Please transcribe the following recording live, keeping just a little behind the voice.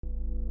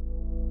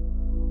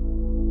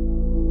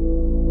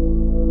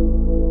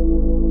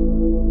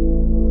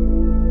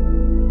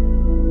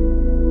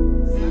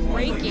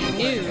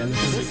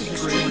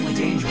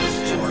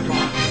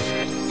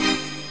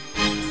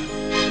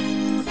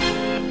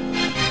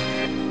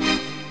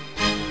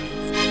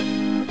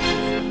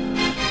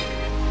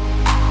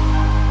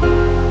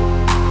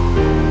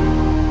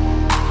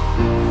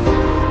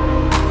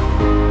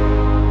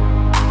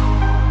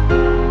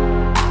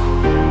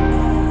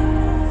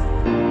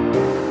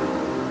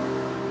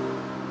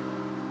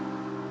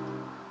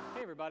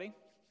everybody.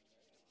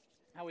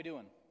 How we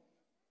doing?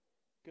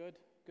 Good,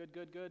 good,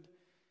 good, good.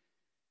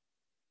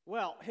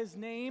 Well, his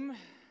name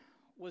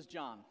was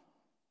John,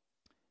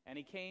 and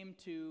he came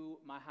to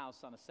my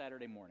house on a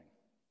Saturday morning.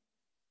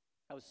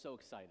 I was so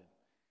excited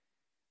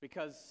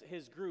because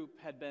his group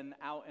had been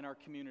out in our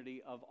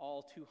community of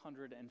all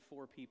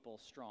 204 people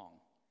strong.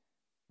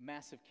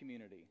 Massive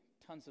community,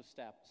 tons of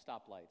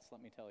stoplights,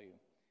 let me tell you.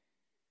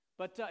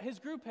 But his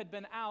group had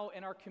been out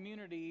in our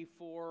community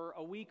for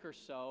a week or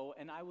so,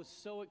 and I was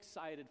so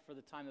excited for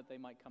the time that they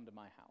might come to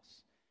my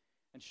house.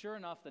 And sure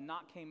enough, the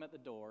knock came at the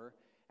door,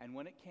 and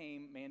when it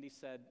came, Mandy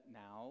said,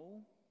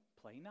 "Now,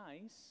 play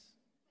nice."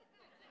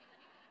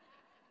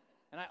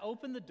 And I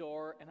opened the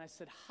door, and I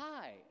said,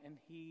 "Hi." And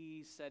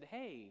he said,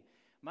 "Hey,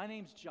 my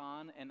name's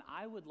John, and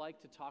I would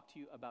like to talk to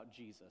you about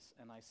Jesus."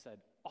 And I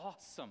said,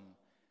 "Awesome.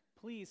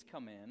 Please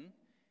come in."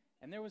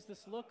 And there was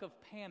this look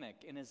of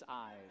panic in his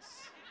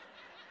eyes.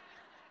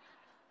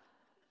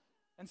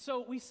 And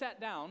so we sat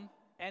down,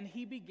 and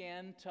he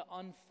began to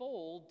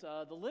unfold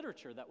the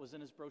literature that was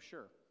in his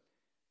brochure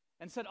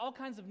and said all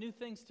kinds of new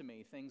things to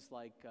me, things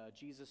like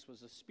Jesus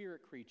was a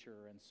spirit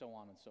creature and so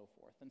on and so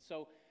forth. And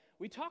so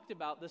we talked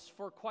about this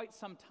for quite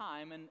some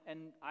time,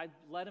 and I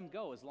let him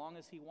go as long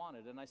as he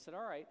wanted. And I said,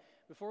 all right,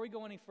 before we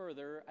go any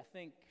further, I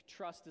think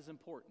trust is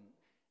important.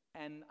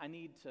 And I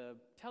need to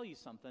tell you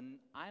something.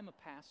 I'm a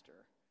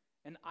pastor,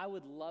 and I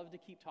would love to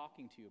keep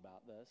talking to you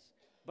about this.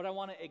 But I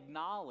want to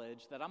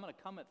acknowledge that I'm going to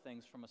come at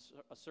things from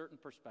a certain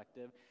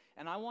perspective,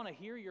 and I want to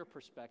hear your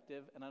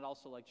perspective, and I'd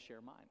also like to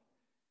share mine.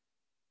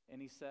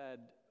 And he said,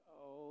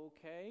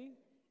 okay.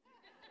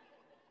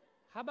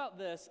 How about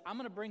this? I'm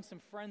going to bring some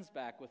friends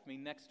back with me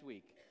next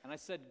week. And I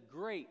said,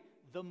 great.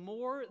 The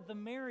more, the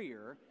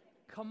merrier.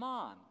 Come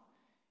on.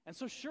 And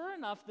so sure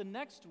enough, the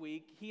next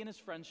week, he and his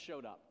friends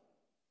showed up.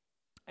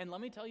 And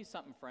let me tell you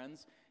something,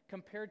 friends.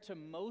 Compared to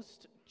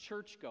most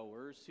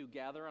churchgoers who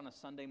gather on a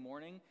Sunday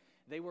morning,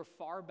 they were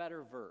far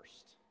better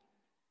versed.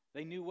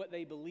 They knew what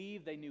they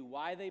believed. They knew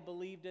why they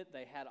believed it.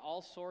 They had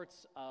all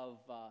sorts of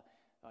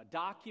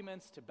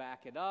documents to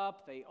back it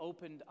up. They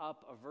opened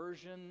up a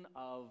version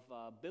of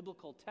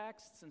biblical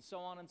texts and so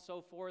on and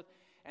so forth.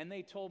 And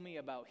they told me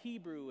about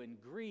Hebrew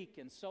and Greek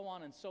and so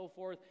on and so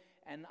forth.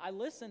 And I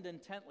listened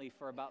intently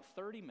for about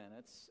 30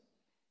 minutes,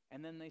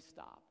 and then they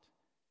stopped.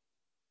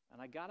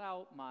 And I got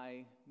out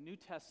my New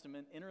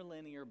Testament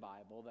interlinear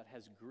Bible that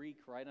has Greek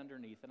right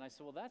underneath. And I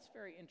said, well, that's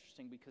very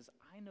interesting because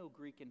I know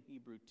Greek and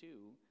Hebrew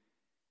too.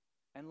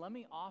 And let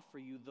me offer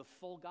you the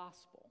full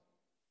gospel.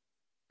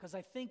 Because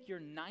I think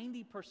you're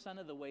 90%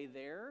 of the way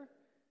there,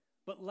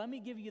 but let me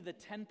give you the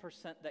 10%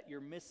 that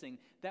you're missing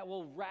that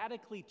will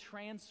radically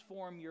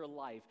transform your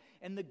life.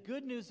 And the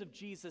good news of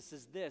Jesus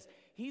is this.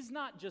 He's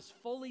not just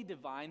fully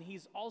divine,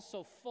 he's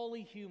also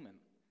fully human.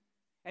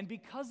 And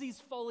because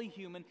he's fully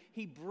human,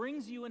 he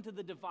brings you into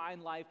the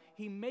divine life.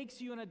 He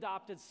makes you an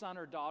adopted son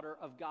or daughter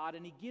of God,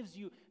 and he gives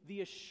you the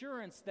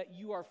assurance that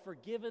you are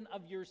forgiven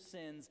of your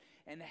sins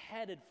and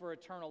headed for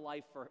eternal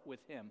life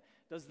with him.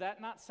 Does that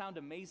not sound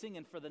amazing?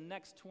 And for the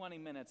next 20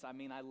 minutes,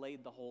 I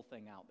laid the whole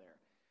thing out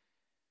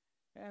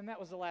there. And that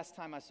was the last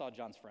time I saw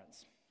John's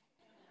friends.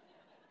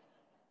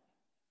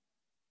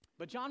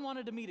 But John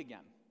wanted to meet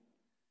again.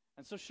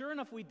 And so sure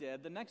enough, we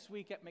did. The next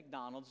week at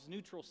McDonald's,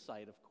 neutral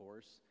site, of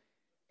course,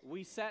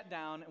 we sat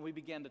down and we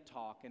began to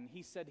talk, and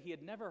he said he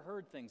had never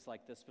heard things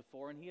like this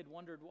before, and he had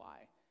wondered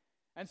why.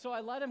 And so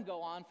I let him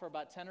go on for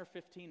about 10 or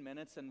 15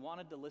 minutes and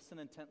wanted to listen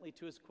intently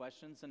to his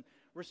questions and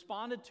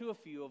responded to a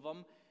few of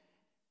them.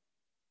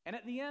 And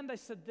at the end I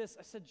said this,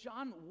 I said,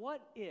 John,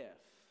 what if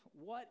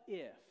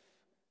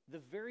the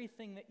very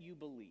thing that you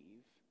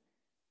believe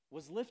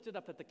was lifted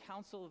up at the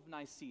Council of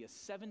Nicaea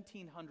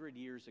 1,700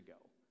 years ago,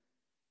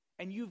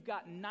 and you've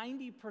got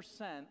 90%,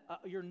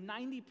 you're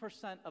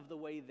 90% of the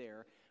way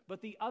there,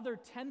 but the other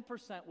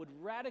 10% would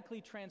radically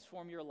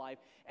transform your life,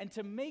 and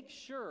to make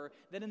sure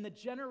that in the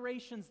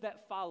generations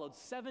that followed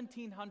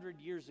 1,700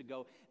 years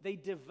ago, they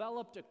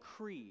developed a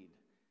creed.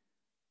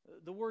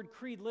 The word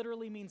creed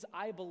literally means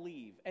I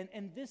believe,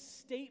 and this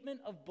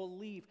statement of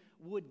belief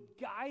would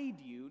guide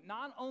you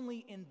not only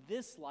in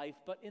this life,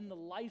 but in the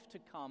life to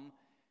come.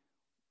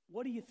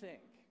 What do you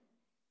think?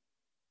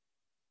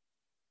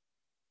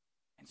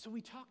 And so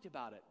we talked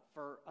about it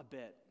for a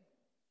bit,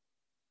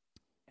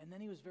 and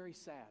then he was very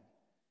sad.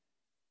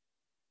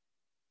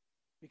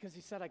 Because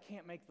he said, I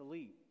can't make the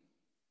leap.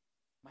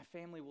 My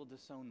family will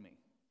disown me.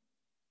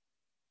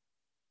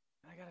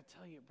 And I got to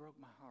tell you, it broke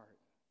my heart.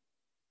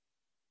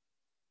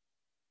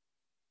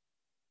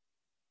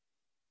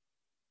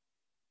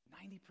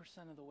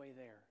 "90% of the way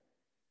there.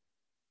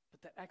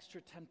 But the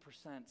extra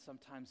 10%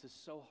 sometimes is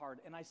so hard."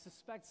 And I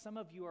suspect some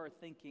of you are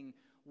thinking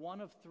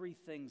one of three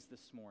things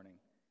this morning.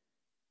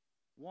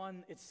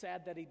 One, it's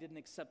sad that he didn't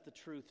accept the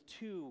truth.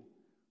 Two,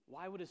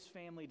 why would his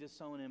family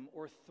disown him?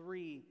 Or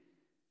three,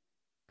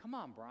 come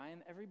on,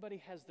 Brian, everybody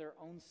has their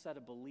own set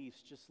of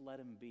beliefs, just let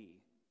him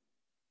be.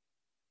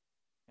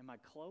 Am I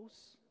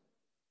close?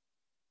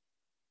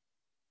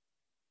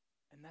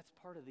 And that's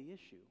part of the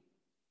issue.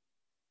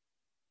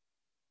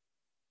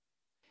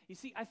 You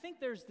see, I think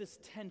there's this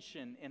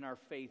tension in our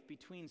faith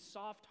between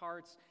soft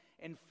hearts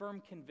and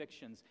firm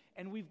convictions,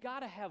 and we've got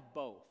to have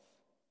both.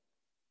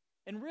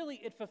 And really,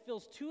 it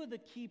fulfills two of the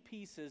key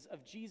pieces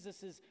of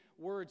Jesus'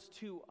 words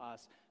to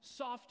us.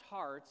 Soft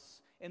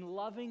hearts in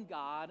loving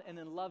God and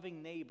in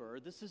loving neighbor.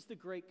 This is the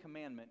great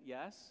commandment,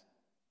 yes?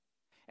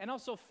 And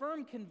also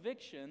firm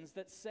convictions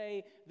that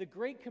say the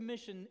Great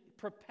Commission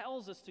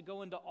propels us to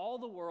go into all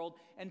the world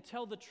and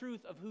tell the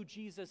truth of who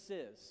Jesus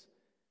is.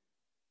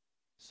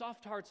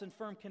 Soft hearts and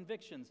firm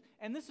convictions.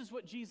 And this is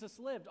what Jesus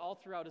lived all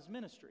throughout his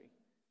ministry.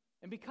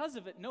 And because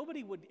of it,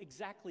 nobody would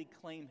exactly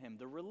claim him.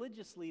 The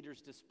religious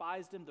leaders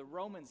despised him. The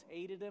Romans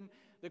hated him.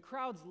 The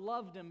crowds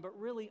loved him, but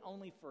really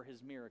only for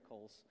his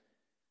miracles.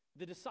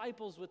 The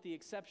disciples, with the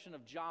exception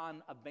of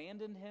John,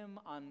 abandoned him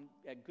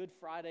at Good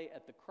Friday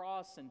at the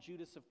cross. And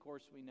Judas, of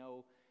course, we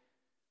know,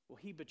 well,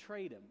 he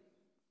betrayed him.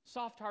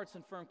 Soft hearts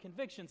and firm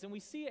convictions. And we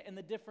see it in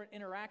the different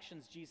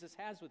interactions Jesus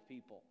has with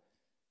people.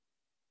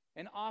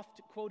 An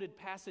oft-quoted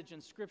passage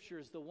in Scripture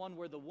is the one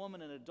where the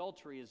woman in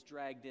adultery is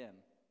dragged in.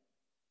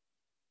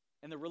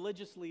 And the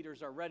religious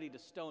leaders are ready to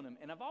stone him.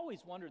 And I've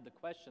always wondered the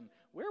question,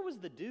 where was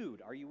the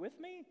dude? Are you with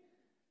me?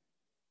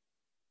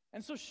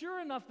 And so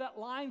sure enough, that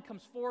line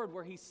comes forward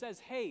where he says,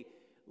 hey,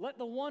 let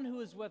the one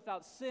who is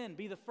without sin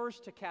be the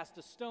first to cast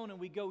a stone. And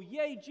we go,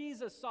 yay,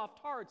 Jesus, soft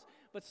hearts.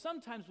 But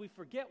sometimes we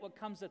forget what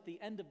comes at the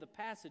end of the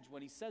passage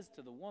when he says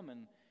to the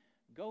woman,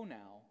 go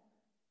now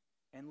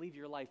and leave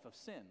your life of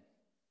sin.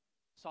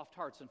 Soft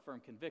hearts and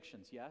firm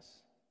convictions, yes?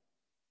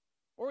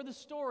 Or the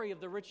story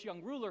of the rich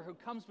young ruler who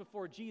comes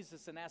before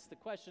Jesus and asks the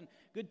question,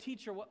 good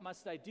teacher, what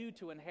must I do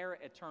to inherit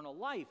eternal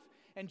life?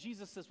 And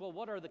Jesus says, well,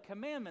 what are the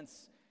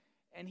commandments?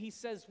 And he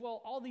says,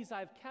 well, all these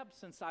I've kept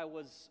since I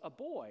was a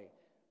boy.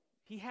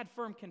 He had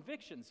firm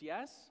convictions,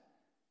 yes?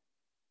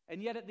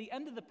 And yet at the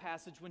end of the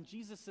passage, when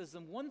Jesus says,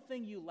 and one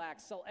thing you lack,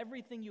 sell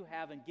everything you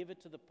have and give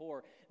it to the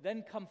poor,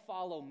 then come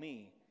follow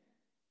me.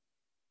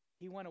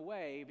 He went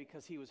away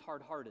because he was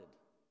hard-hearted.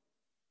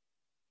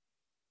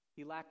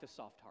 He lacked a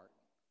soft heart.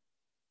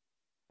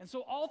 And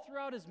so all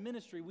throughout his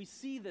ministry, we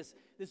see this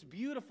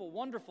beautiful,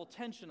 wonderful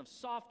tension of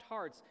soft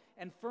hearts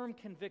and firm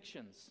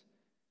convictions.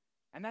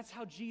 And that's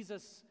how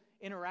Jesus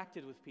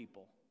interacted with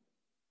people.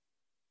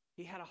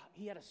 He had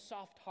a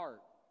soft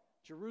heart.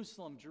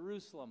 Jerusalem,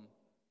 Jerusalem,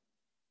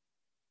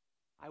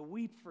 I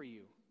weep for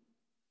you.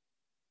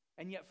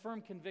 And yet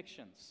firm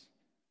convictions.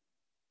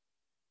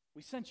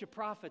 We sent you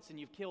prophets and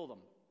you've killed them.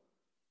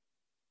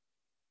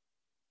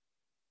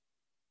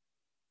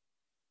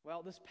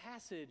 Well, this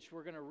passage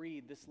we're going to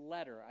read, this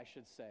letter, I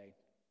should say,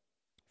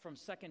 from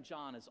 2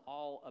 John is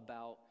all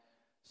about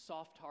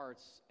soft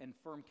hearts and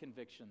firm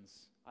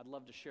convictions. I'd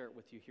love to share it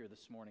with you here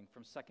this morning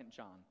from 2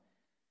 John.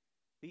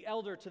 The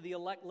elder to the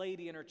elect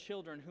lady and her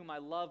children, whom I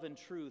love in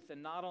truth,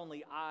 and not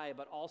only I,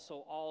 but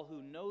also all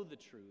who know the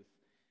truth,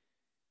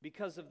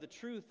 because of the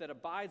truth that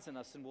abides in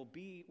us and will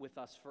be with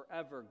us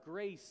forever.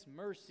 Grace,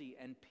 mercy,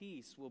 and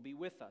peace will be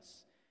with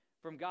us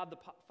from God the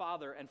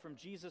Father and from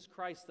Jesus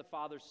Christ the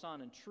Father's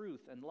Son in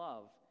truth and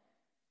love.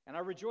 And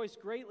I rejoice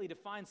greatly to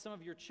find some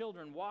of your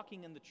children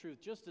walking in the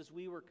truth, just as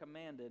we were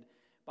commanded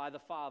by the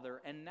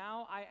Father. And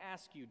now I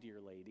ask you, dear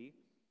lady,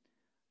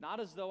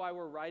 not as though I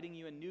were writing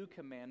you a new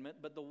commandment,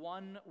 but the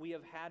one we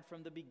have had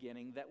from the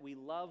beginning, that we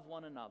love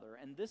one another.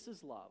 And this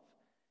is love,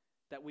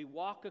 that we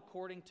walk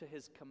according to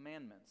his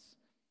commandments.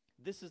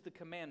 This is the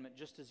commandment,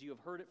 just as you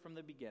have heard it from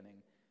the beginning,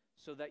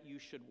 so that you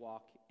should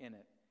walk in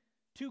it.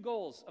 Two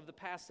goals of the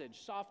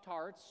passage: soft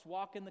hearts,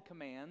 walk in the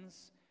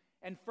commands,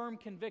 and firm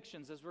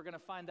convictions, as we're going to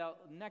find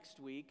out next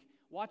week.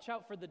 Watch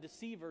out for the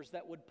deceivers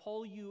that would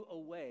pull you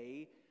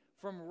away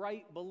from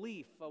right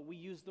belief. We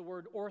use the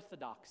word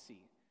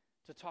orthodoxy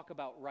to talk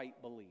about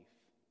right belief.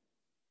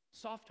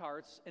 Soft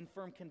hearts and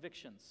firm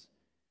convictions.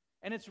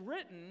 And it's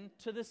written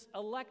to this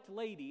elect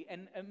lady.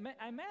 And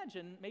I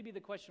imagine maybe the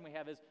question we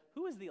have is,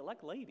 who is the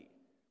elect lady?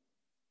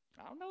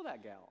 I don't know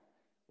that gal.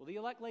 Well, the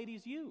elect lady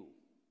is you.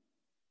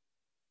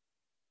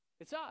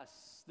 It's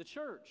us, the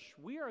church.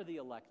 We are the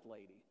elect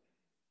lady.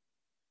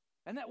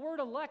 And that word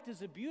elect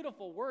is a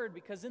beautiful word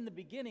because in the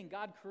beginning,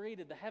 God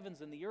created the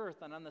heavens and the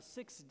earth, and on the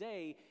sixth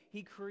day,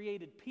 he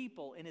created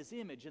people in his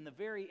image. In the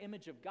very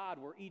image of God,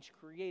 we're each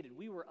created.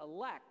 We were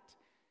elect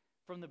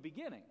from the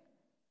beginning.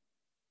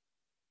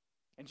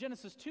 And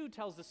Genesis 2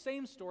 tells the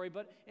same story,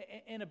 but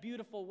in a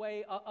beautiful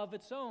way of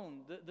its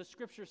own. The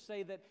scriptures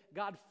say that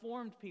God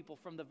formed people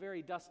from the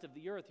very dust of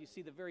the earth. You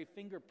see, the very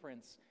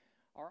fingerprints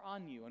are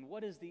on you. And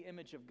what is the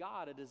image of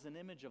God? It is an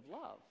image of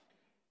love.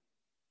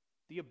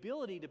 The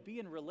ability to be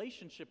in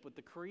relationship with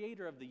the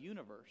creator of the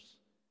universe.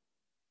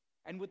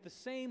 And with the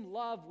same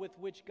love with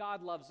which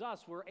God loves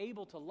us, we're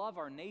able to love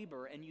our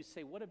neighbor. And you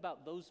say, what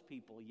about those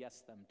people?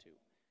 Yes, them too.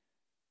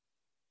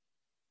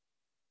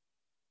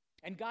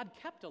 And God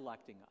kept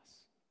electing us.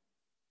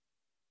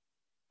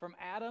 From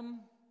Adam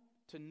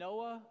to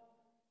Noah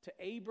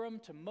to Abram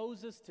to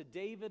Moses to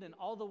David and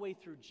all the way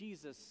through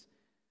Jesus,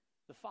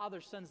 the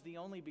Father sends the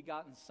only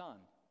begotten Son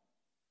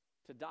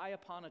to die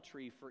upon a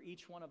tree for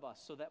each one of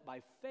us so that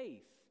by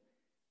faith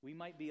we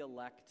might be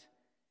elect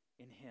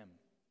in him.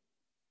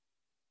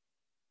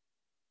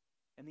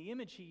 And the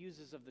image he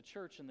uses of the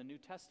church in the New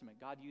Testament,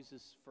 God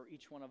uses for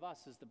each one of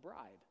us, is the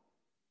bride.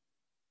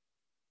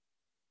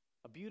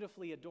 A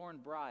beautifully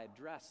adorned bride,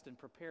 dressed and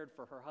prepared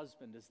for her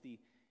husband, is the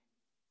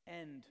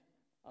end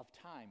of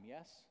time,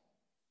 yes?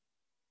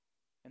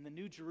 And the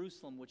New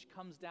Jerusalem, which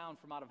comes down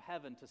from out of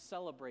heaven to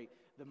celebrate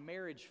the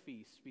marriage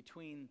feast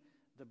between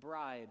the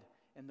bride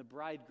and the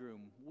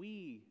bridegroom.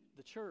 We,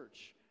 the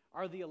church,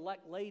 are the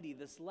elect lady.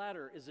 This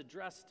letter is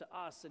addressed to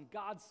us, and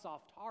God's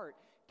soft heart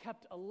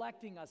kept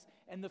electing us,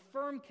 and the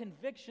firm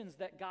convictions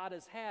that God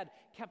has had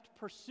kept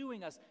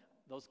pursuing us.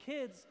 Those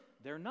kids,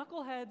 they're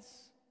knuckleheads,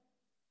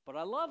 but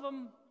I love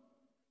them.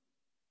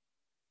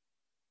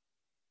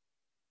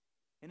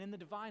 And in the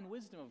divine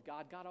wisdom of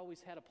God, God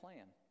always had a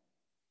plan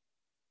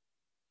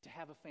to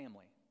have a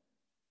family.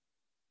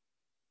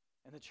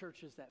 And the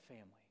church is that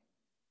family.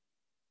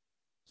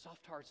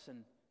 Soft hearts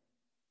and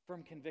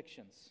firm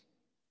convictions.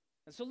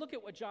 And so look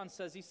at what John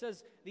says. He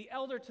says, the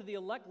elder to the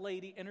elect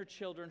lady and her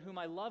children, whom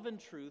I love in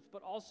truth,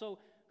 but also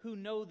who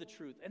know the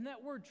truth. And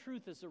that word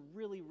truth is a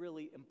really,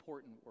 really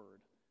important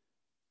word.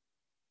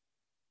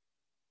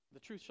 The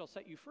truth shall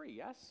set you free,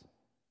 yes?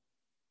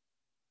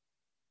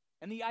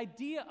 And the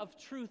idea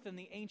of truth in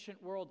the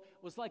ancient world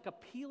was like a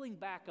peeling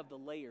back of the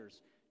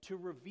layers to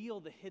reveal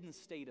the hidden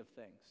state of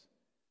things.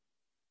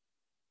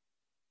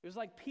 It was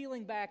like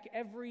peeling back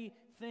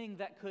everything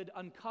that could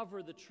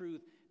uncover the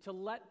truth to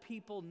let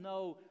people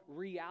know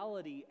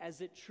reality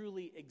as it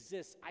truly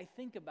exists. I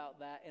think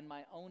about that in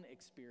my own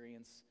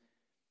experience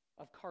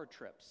of car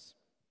trips.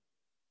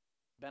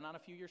 Been on a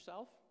few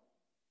yourself?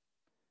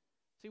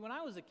 See, when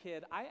I was a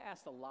kid, I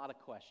asked a lot of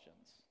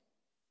questions.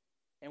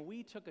 And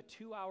we took a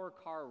 2-hour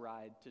car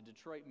ride to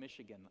Detroit,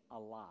 Michigan, a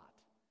lot.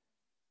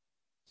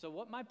 So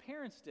what my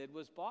parents did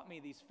was bought me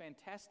these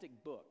fantastic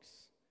books.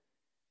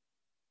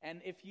 And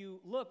if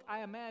you look,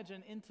 I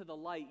imagine, into the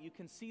light, you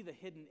can see the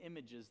hidden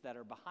images that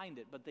are behind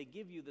it, but they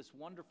give you this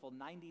wonderful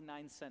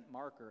 99-cent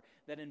marker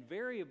that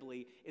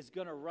invariably is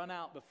going to run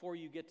out before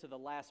you get to the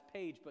last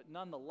page, but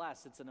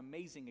nonetheless, it's an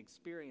amazing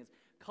experience,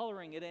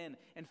 coloring it in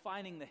and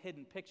finding the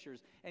hidden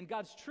pictures. And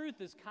God's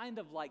truth is kind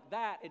of like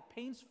that. It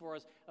paints for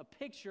us a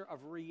picture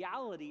of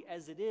reality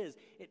as it is.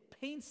 It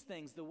paints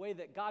things the way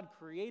that God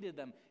created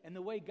them and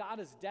the way God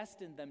has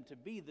destined them to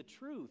be. The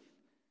truth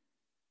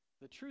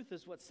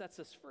is what sets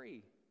us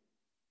free.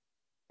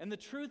 And the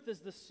truth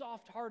is the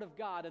soft heart of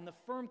God and the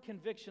firm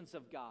convictions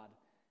of God.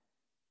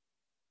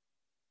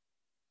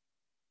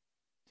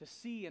 To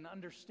see and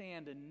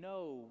understand and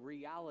know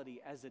reality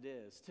as it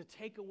is. To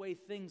take away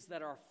things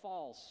that are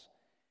false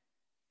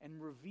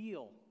and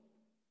reveal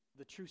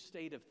the true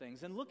state of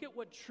things. And look at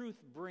what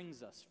truth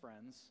brings us,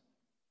 friends.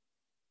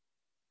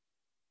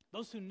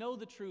 Those who know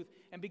the truth,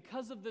 and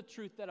because of the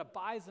truth that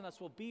abides in us,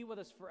 will be with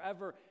us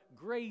forever.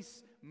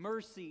 Grace,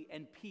 mercy,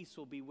 and peace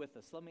will be with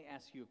us. Let me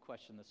ask you a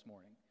question this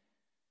morning.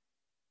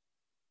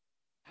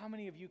 How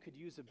many of you could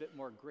use a bit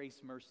more grace,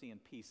 mercy,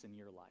 and peace in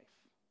your life?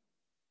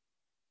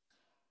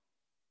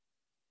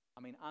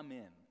 I mean, I'm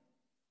in.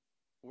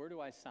 Where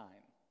do I sign?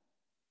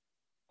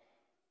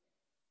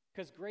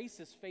 Because grace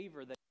is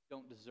favor that you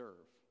don't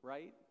deserve,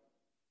 right?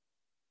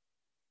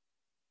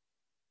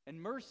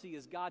 And mercy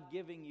is God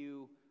giving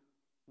you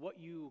what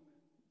you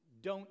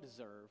don't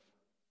deserve,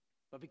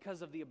 but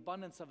because of the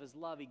abundance of His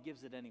love, He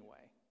gives it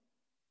anyway.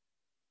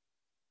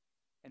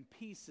 And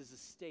peace is a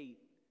state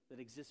that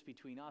exists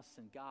between us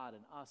and God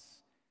and us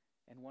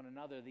and one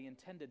another, the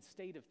intended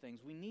state of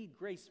things. We need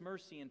grace,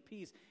 mercy, and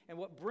peace. And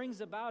what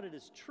brings about it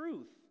is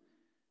truth.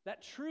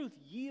 That truth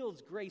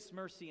yields grace,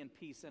 mercy, and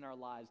peace in our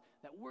lives.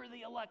 That we're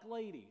the elect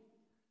lady.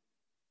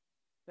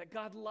 That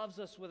God loves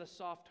us with a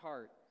soft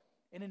heart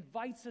and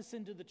invites us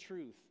into the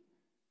truth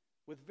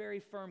with very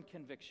firm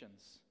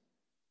convictions.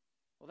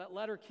 Well, that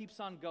letter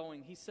keeps on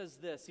going. He says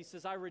this. He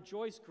says, I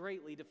rejoice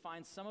greatly to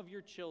find some of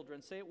your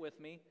children, say it with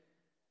me,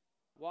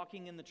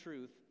 walking in the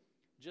truth,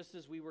 just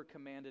as we were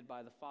commanded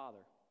by the Father.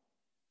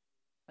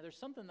 Now, there's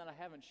something that I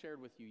haven't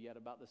shared with you yet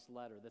about this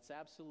letter that's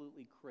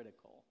absolutely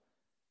critical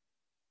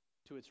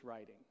to its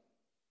writing.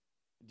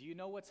 Do you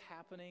know what's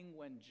happening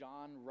when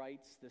John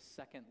writes this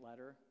second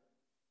letter?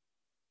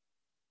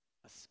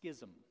 A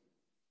schism,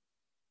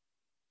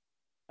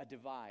 a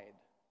divide,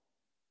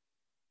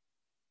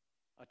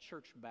 a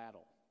church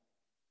battle.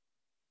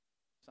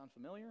 Sound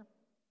familiar?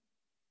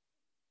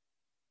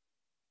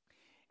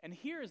 And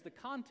here is the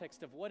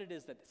context of what it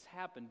is that's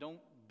happened.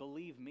 Don't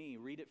believe me.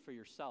 Read it for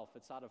yourself.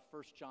 It's out of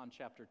 1 John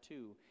chapter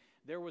 2.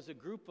 There was a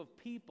group of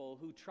people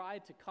who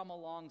tried to come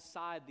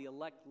alongside the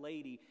elect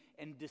lady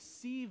and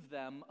deceive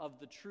them of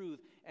the truth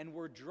and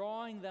were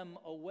drawing them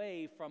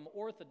away from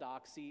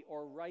orthodoxy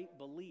or right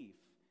belief,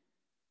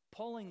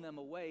 pulling them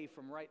away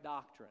from right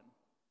doctrine.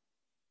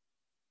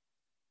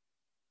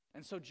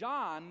 And so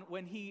John,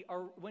 when he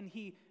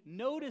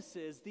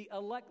notices the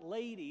elect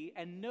lady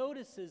and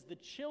notices the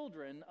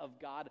children of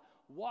God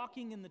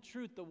walking in the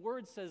truth, the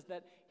word says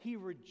that he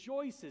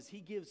rejoices, he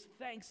gives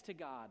thanks to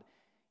God.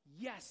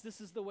 Yes,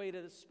 this is the way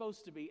that it's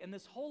supposed to be. And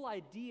this whole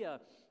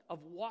idea of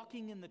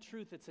walking in the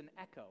truth, it's an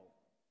echo.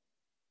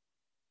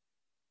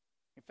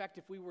 In fact,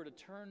 if we were to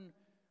turn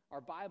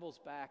our Bibles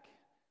back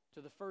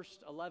to the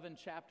first 11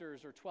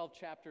 chapters or 12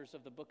 chapters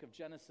of the book of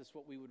Genesis,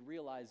 what we would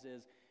realize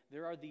is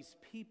there are these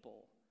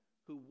people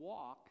who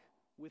walk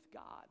with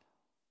God,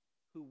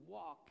 who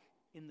walk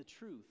in the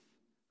truth,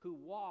 who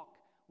walk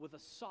with a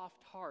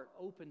soft heart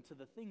open to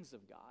the things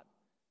of God.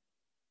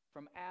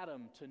 From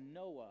Adam to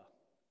Noah,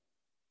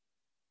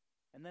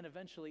 and then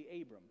eventually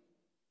Abram.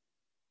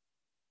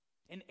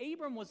 And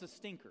Abram was a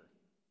stinker.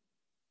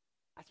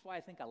 That's why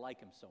I think I like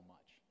him so much.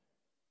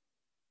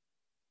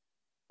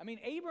 I mean,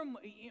 Abram,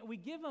 we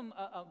give him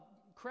a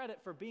credit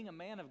for being a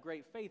man of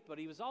great faith, but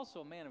he was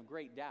also a man of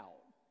great doubt.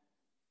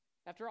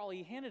 After all,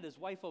 he handed his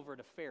wife over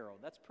to Pharaoh.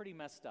 That's pretty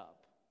messed up.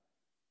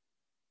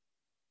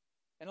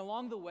 And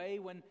along the way,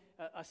 when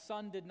a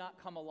son did not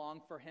come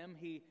along for him,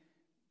 he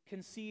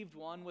conceived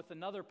one with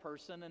another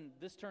person, and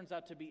this turns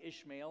out to be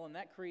Ishmael, and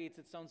that creates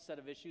its own set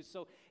of issues.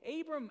 So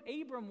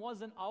Abram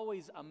wasn't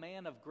always a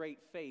man of great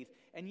faith,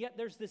 and yet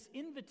there's this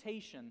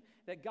invitation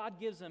that God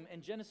gives him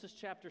in Genesis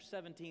chapter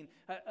 17,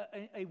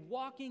 a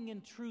walking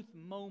in truth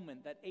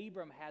moment that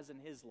Abram has in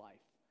his life.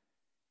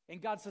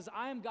 And God says,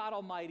 I am God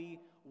Almighty,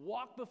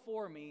 walk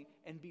before me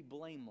and be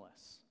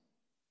blameless.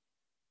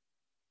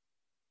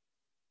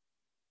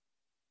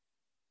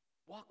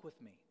 Walk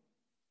with me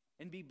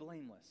and be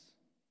blameless.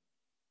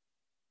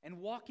 And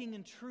walking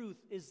in truth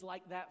is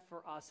like that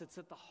for us. It's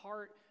at the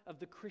heart of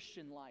the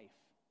Christian life.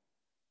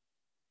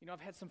 You know,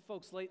 I've had some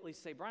folks lately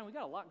say, Brian, we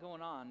got a lot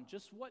going on.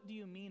 Just what do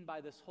you mean by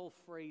this whole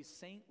phrase,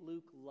 St.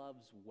 Luke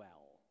loves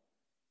well?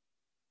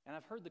 And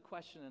I've heard the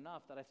question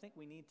enough that I think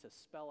we need to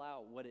spell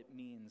out what it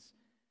means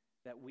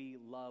that we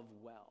love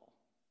well.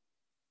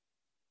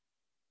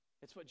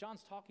 It's what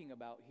John's talking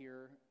about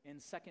here in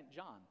 2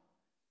 John,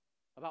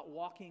 about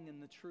walking in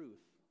the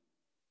truth,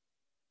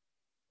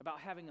 about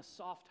having a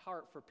soft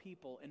heart for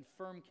people and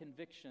firm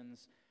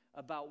convictions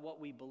about what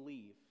we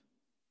believe.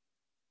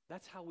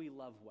 That's how we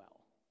love well.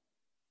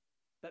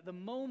 That the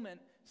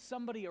moment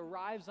somebody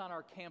arrives on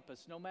our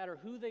campus, no matter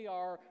who they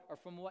are or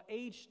from what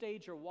age,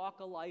 stage, or walk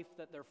of life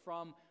that they're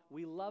from,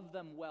 we love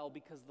them well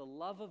because the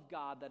love of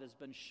God that has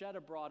been shed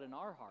abroad in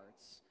our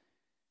hearts,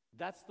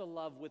 that's the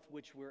love with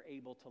which we're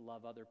able to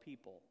love other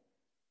people.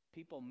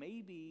 People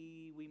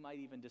maybe we might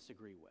even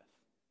disagree with.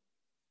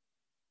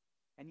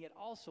 And yet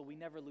also we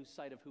never lose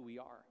sight of who we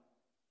are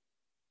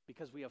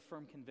because we have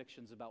firm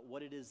convictions about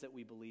what it is that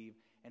we believe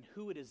and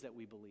who it is that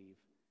we believe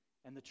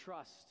and the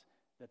trust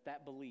that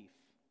that belief,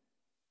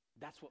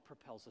 that's what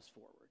propels us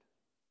forward.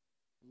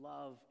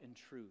 Love and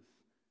truth,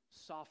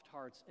 soft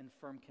hearts and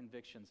firm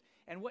convictions.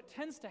 And what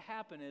tends to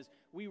happen is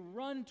we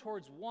run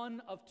towards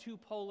one of two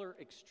polar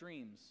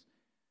extremes.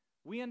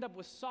 We end up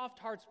with soft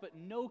hearts but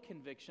no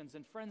convictions.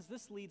 And friends,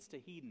 this leads to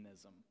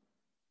hedonism.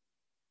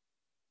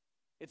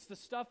 It's the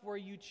stuff where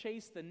you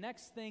chase the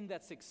next thing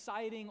that's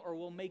exciting or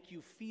will make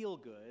you feel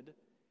good.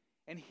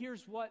 And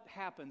here's what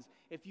happens.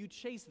 If you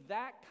chase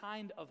that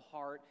kind of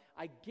heart,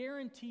 I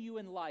guarantee you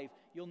in life,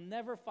 you'll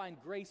never find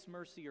grace,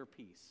 mercy, or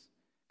peace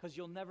because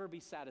you'll never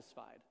be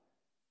satisfied.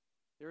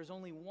 There is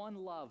only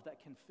one love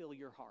that can fill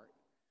your heart,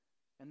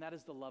 and that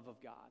is the love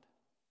of God.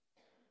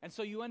 And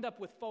so you end up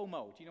with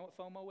FOMO. Do you know what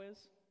FOMO is?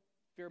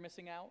 Fear of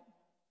missing out?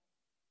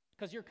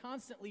 Because you're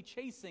constantly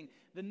chasing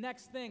the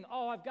next thing.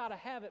 Oh, I've got to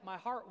have it. My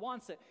heart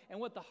wants it. And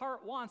what the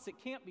heart wants, it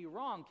can't be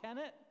wrong, can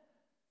it?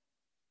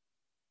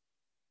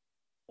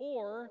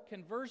 Or,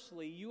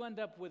 conversely, you end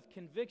up with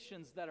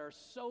convictions that are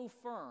so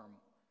firm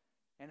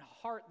and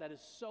heart that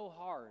is so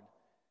hard,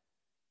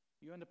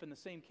 you end up in the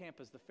same camp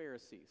as the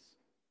Pharisees.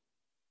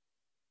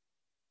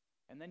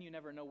 And then you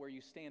never know where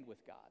you stand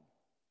with God.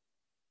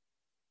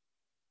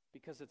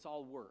 Because it's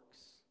all works.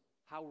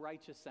 How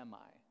righteous am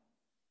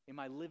I? Am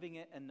I living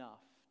it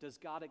enough? Does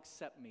God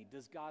accept me?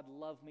 Does God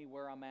love me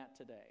where I'm at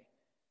today?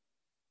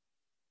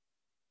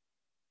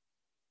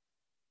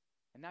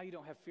 And now you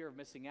don't have fear of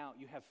missing out.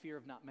 You have fear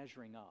of not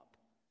measuring up.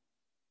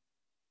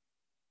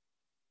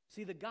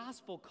 See, the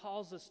gospel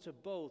calls us to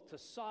both, to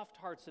soft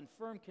hearts and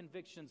firm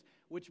convictions,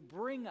 which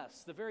bring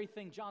us the very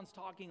thing John's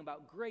talking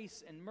about,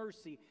 grace and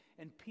mercy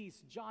and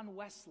peace. John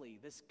Wesley,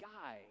 this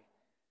guy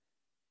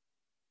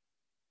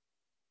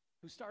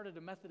who started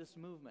a Methodist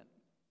movement,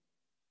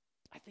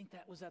 I think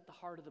that was at the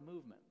heart of the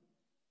movement.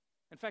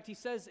 In fact, he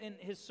says in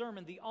his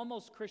sermon, The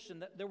Almost Christian,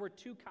 that there were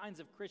two kinds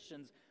of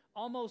Christians,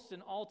 almost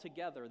and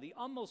altogether. The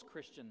almost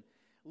Christian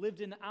lived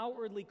an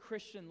outwardly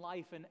Christian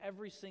life in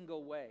every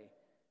single way.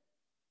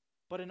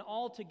 But an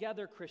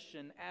altogether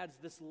Christian adds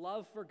this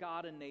love for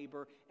God and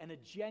neighbor and a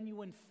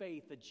genuine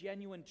faith, a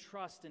genuine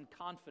trust and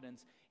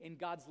confidence in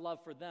God's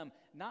love for them,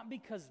 not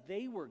because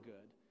they were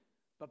good,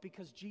 but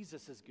because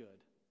Jesus is good.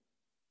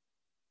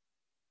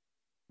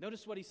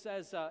 Notice what he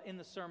says in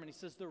the sermon. He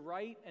says, the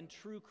right and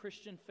true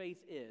Christian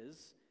faith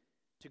is,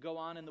 to go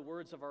on in the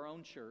words of our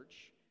own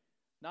church,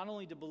 not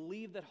only to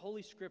believe that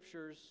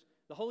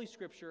the Holy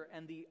Scripture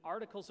and the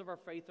articles of our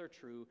faith are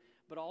true,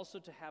 but also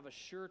to have a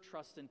sure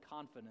trust and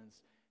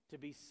confidence to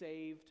be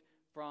saved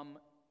from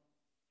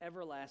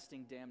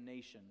everlasting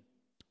damnation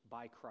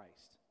by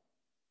Christ.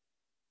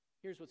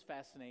 Here's what's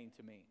fascinating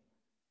to me.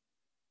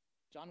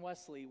 John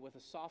Wesley, with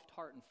a soft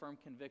heart and firm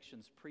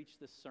convictions, preached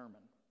this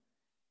sermon.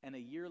 And a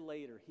year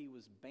later, he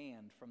was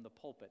banned from the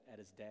pulpit at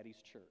his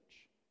daddy's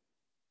church.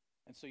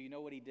 And so you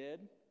know what he did?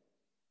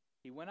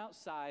 He went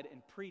outside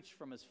and preached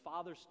from his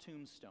father's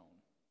tombstone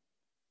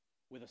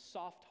with a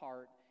soft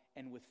heart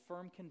and with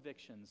firm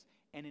convictions,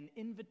 and an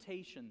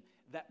invitation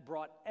that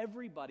brought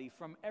everybody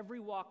from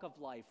every walk of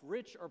life,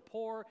 rich or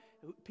poor,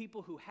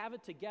 people who have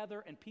it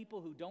together and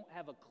people who don't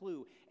have a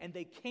clue. And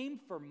they came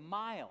for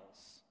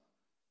miles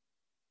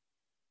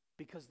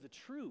because the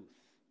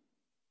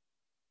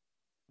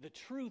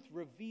truth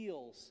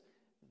reveals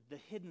the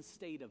hidden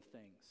state of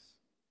things.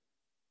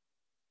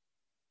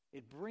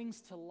 It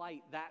brings to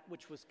light that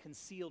which was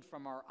concealed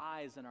from our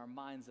eyes and our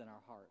minds and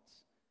our hearts.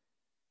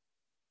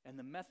 And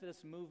the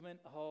Methodist movement,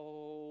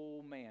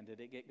 oh man,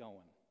 did it get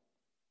going.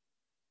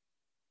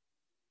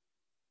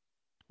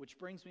 Which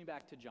brings me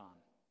back to John.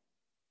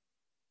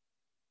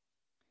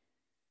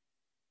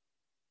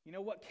 You know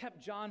what kept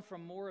John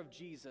from more of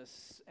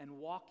Jesus and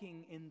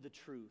walking in the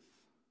truth,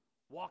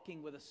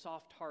 walking with a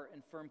soft heart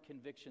and firm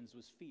convictions,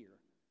 was fear.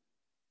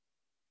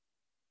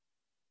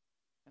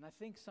 And I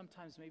think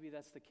sometimes maybe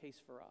that's the case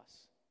for us.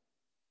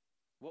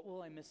 What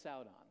will I miss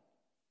out on?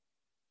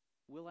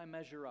 Will I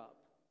measure up?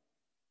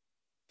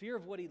 Fear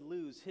of what he'd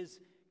lose. His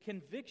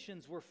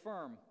convictions were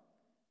firm,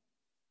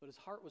 but his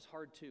heart was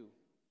hard too.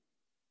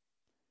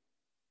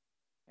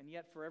 And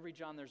yet for every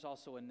John, there's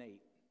also a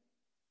Nate.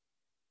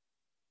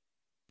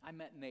 I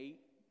met Nate,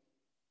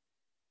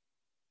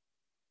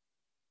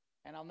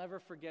 and I'll never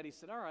forget, he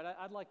said, all right,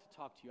 I'd like to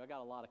talk to you. I got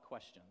a lot of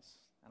questions,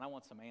 and I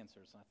want some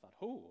answers. And I thought,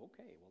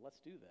 okay, well, let's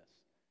do this.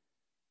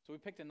 So we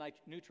picked a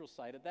neutral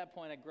site. At that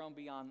point, I'd grown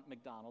beyond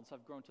McDonald's.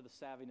 I've grown to the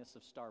savviness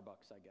of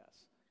Starbucks, I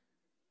guess.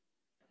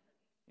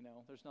 You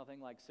know, there's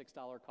nothing like $6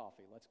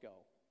 coffee. Let's go.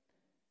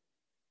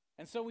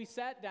 And so we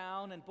sat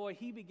down, and boy,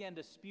 he began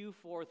to spew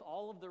forth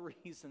all of the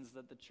reasons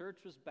that the church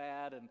was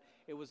bad, and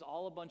it was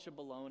all a bunch of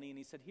baloney. And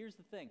he said, here's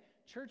the thing.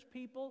 Church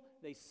people,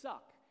 they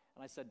suck.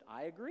 And I said,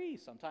 I agree.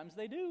 Sometimes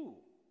they do.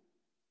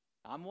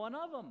 I'm one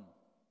of them.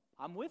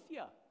 I'm with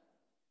you.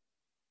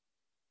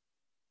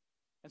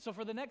 And so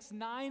for the next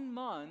 9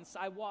 months,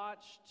 I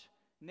watched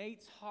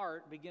Nate's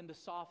heart begin to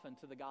soften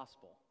to the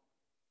gospel.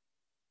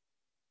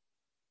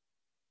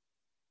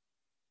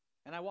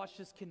 And I watched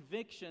his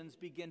convictions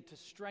begin to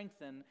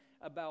strengthen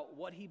about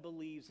what he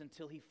believes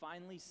until he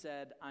finally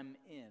said, I'm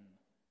in.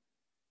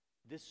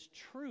 This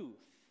truth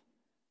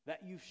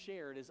that you've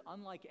shared is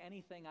unlike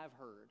anything I've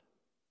heard.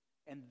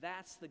 And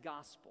that's the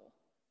gospel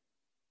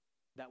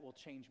that will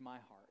change my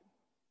heart.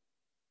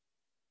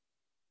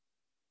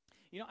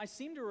 You know, I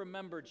seem to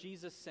remember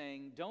Jesus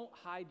saying, don't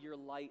hide your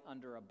light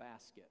under a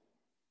basket.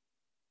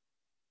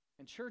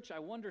 And church, I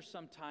wonder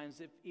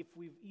sometimes if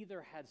we've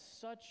either had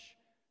such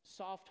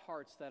soft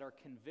hearts that our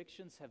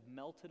convictions have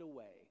melted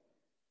away,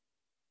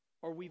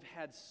 or we've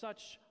had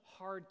such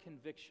hard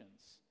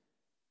convictions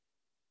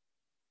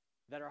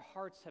that our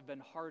hearts have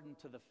been hardened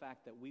to the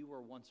fact that we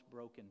were once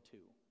broken too.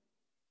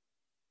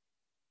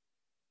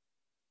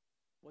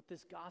 What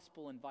this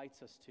gospel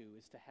invites us to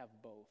is to have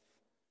both.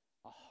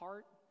 A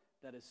heart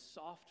that is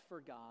soft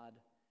for God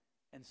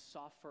and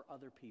soft for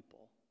other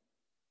people,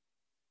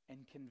 and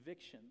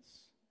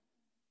convictions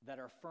that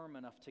are firm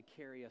enough to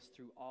carry us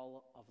through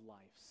all of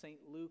life. St.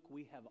 Luke,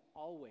 we have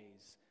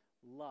always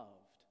loved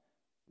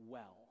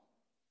well.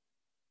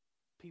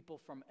 People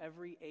from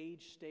every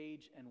age,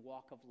 stage, and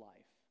walk of life.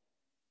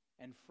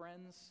 And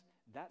friends,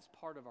 that's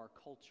part of our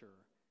culture.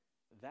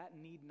 That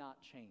need not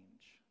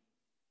change.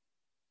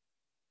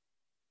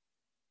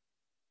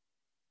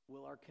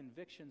 Will our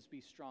convictions be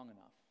strong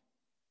enough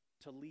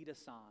to lead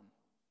us on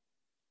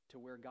to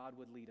where God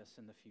would lead us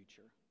in the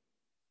future?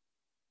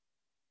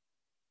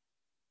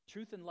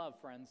 Truth and love,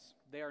 friends,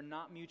 they are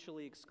not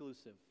mutually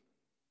exclusive,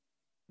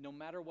 no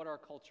matter what our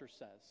culture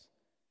says.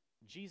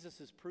 Jesus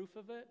is proof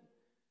of it.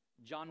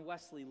 John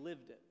Wesley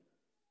lived it.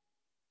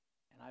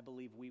 And I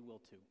believe we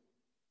will too.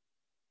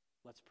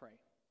 Let's pray.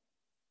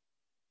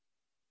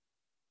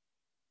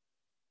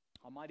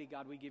 Almighty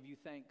God, we give you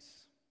thanks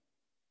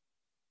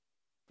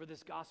for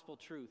this gospel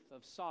truth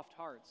of soft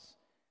hearts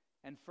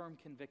and firm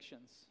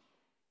convictions.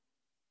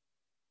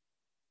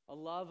 A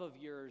love of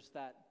yours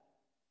that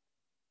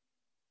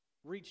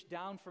reached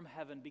down from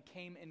heaven,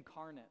 became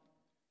incarnate,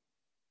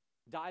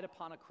 died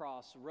upon a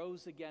cross,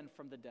 rose again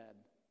from the dead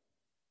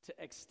to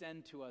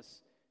extend to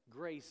us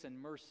grace and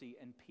mercy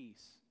and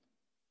peace.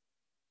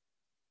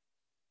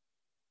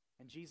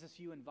 And Jesus,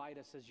 you invite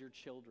us as your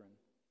children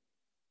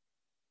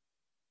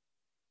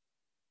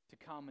to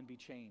come and be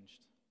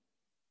changed,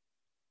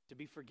 to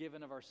be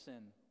forgiven of our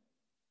sin,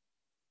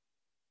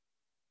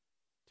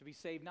 to be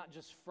saved not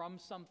just from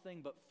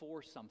something, but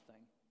for something.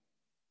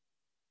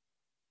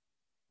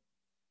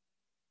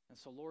 And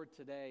so, Lord,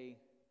 today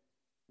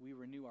we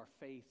renew our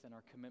faith and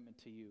our commitment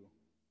to you.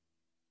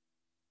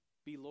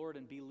 Be Lord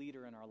and be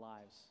leader in our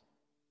lives.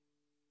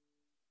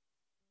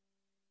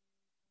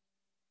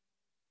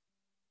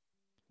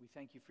 We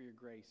thank you for your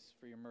grace,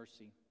 for your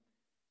mercy,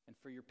 and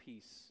for your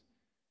peace.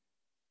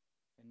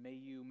 And may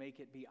you make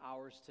it be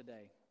ours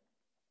today.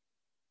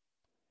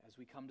 as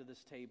we come to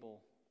this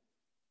table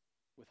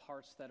with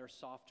hearts that are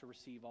soft to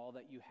receive all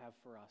that you have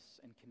for us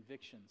and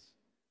convictions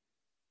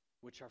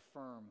which are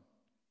firm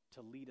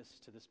to lead us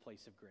to this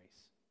place of grace.